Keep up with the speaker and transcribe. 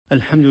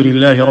الحمد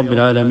لله رب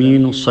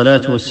العالمين،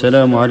 والصلاة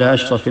والسلام على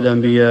أشرف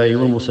الأنبياء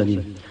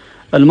والمرسلين.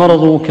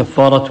 المرض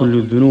كفارة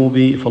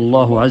للذنوب،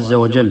 فالله عز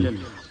وجل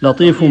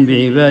لطيف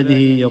بعباده،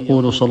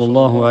 يقول صلى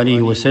الله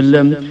عليه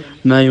وسلم: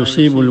 ما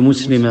يصيب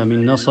المسلم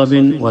من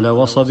نصب ولا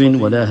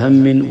وصب ولا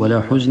هم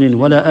ولا حزن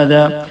ولا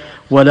أذى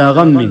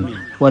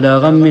ولا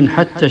غم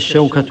حتى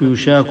الشوكة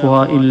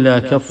يشاكها إلا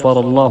كفر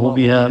الله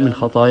بها من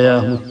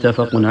خطاياه،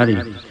 متفق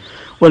عليه.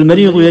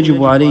 والمريض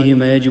يجب عليه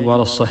ما يجب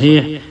على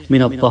الصحيح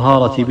من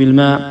الطهارة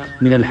بالماء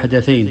من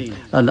الحدثين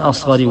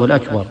الأصغر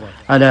والأكبر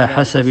على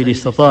حسب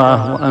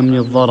الاستطاعة وأمن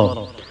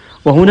الضرر.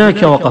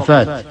 وهناك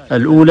وقفات: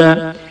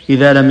 الأولى: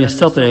 إذا لم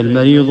يستطع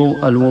المريض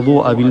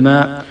الوضوء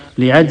بالماء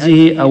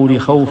لعجزه أو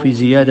لخوف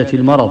زيادة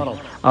المرض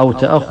أو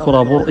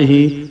تأخر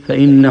برئه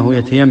فإنه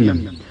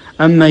يتيمم.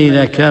 أما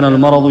إذا كان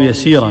المرض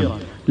يسيرا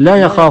لا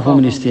يخاف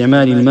من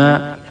استعمال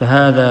الماء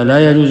فهذا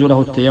لا يجوز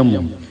له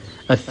التيمم.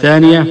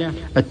 الثانية: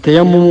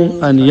 التيمم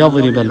أن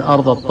يضرب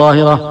الأرض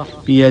الطاهرة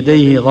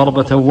بيديه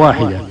ضربة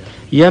واحدة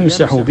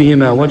يمسح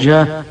بهما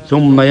وجهه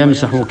ثم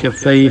يمسح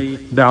كفيه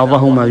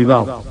بعضهما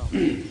ببعض.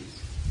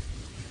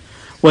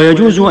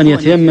 ويجوز أن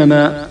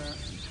يتيمم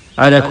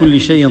على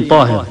كل شيء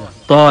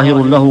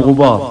طاهر له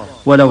غبار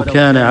ولو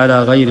كان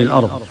على غير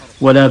الأرض،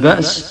 ولا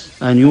بأس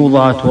أن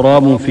يوضع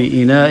تراب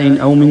في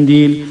إناء أو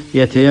منديل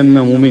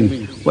يتيمم منه،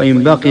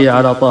 وإن بقي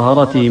على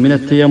طهارته من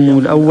التيمم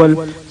الأول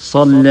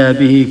صلى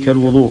به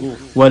كالوضوء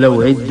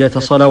ولو عدة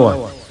صلوات.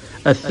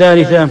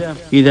 الثالثة: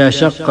 إذا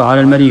شق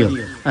على المريض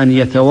أن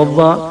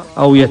يتوضأ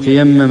أو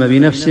يتيمم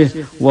بنفسه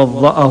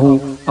وضأه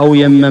أو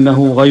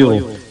يممه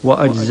غيره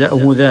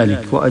وأجزأه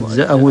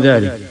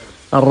ذلك.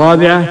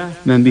 الرابعة: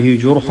 من به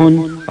جرح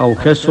أو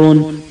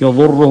كسر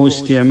يضره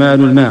استعمال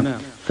الماء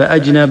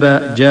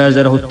فأجنب جاز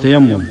له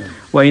التيمم،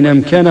 وإن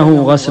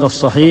أمكنه غسل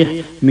الصحيح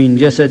من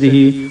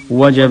جسده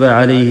وجب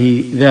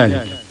عليه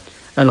ذلك.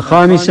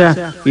 الخامسة: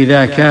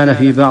 إذا كان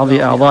في بعض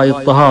أعضاء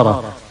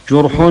الطهارة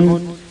جرح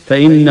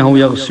فإنه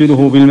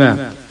يغسله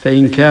بالماء،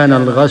 فإن كان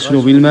الغسل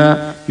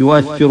بالماء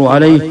يؤثر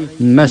عليه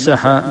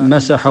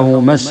مسحه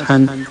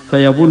مسحا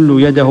فيبل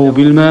يده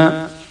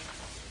بالماء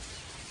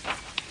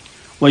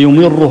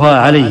ويمرها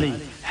عليه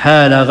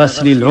حال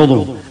غسل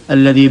العضو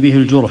الذي به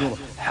الجرح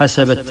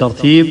حسب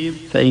الترتيب،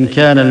 فإن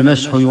كان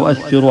المسح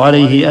يؤثر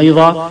عليه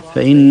أيضا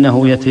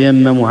فإنه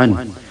يتيمم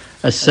عنه.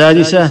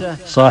 السادسة: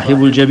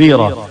 صاحب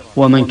الجبيرة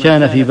ومن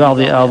كان في بعض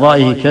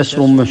أعضائه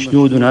كسر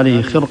مشدود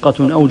عليه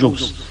خرقة أو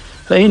جبس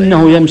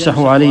فإنه يمسح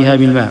عليها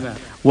بالماء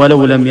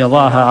ولو لم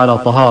يضعها على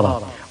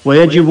طهارة،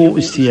 ويجب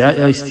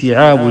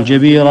استيعاب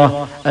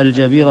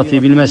الجبيرة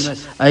بالمسح،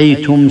 أي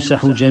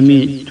تمسح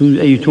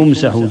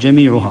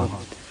جميعها،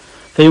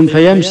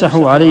 فيمسح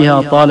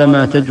عليها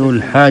طالما تدعو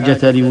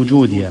الحاجة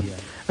لوجودها.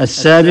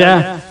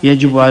 السابعة: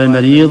 يجب على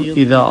المريض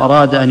إذا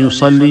أراد أن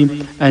يصلي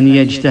أن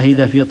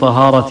يجتهد في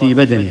طهارة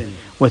بدنه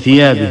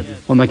وثيابه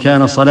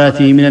ومكان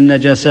صلاته من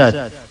النجاسات،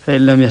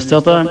 فإن لم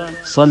يستطع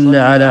صلى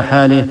على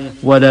حاله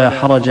ولا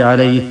حرج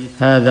عليه.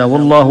 هذا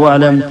والله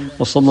أعلم،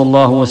 وصلى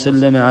الله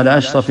وسلم على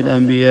أشرف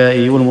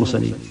الأنبياء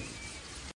والمرسلين.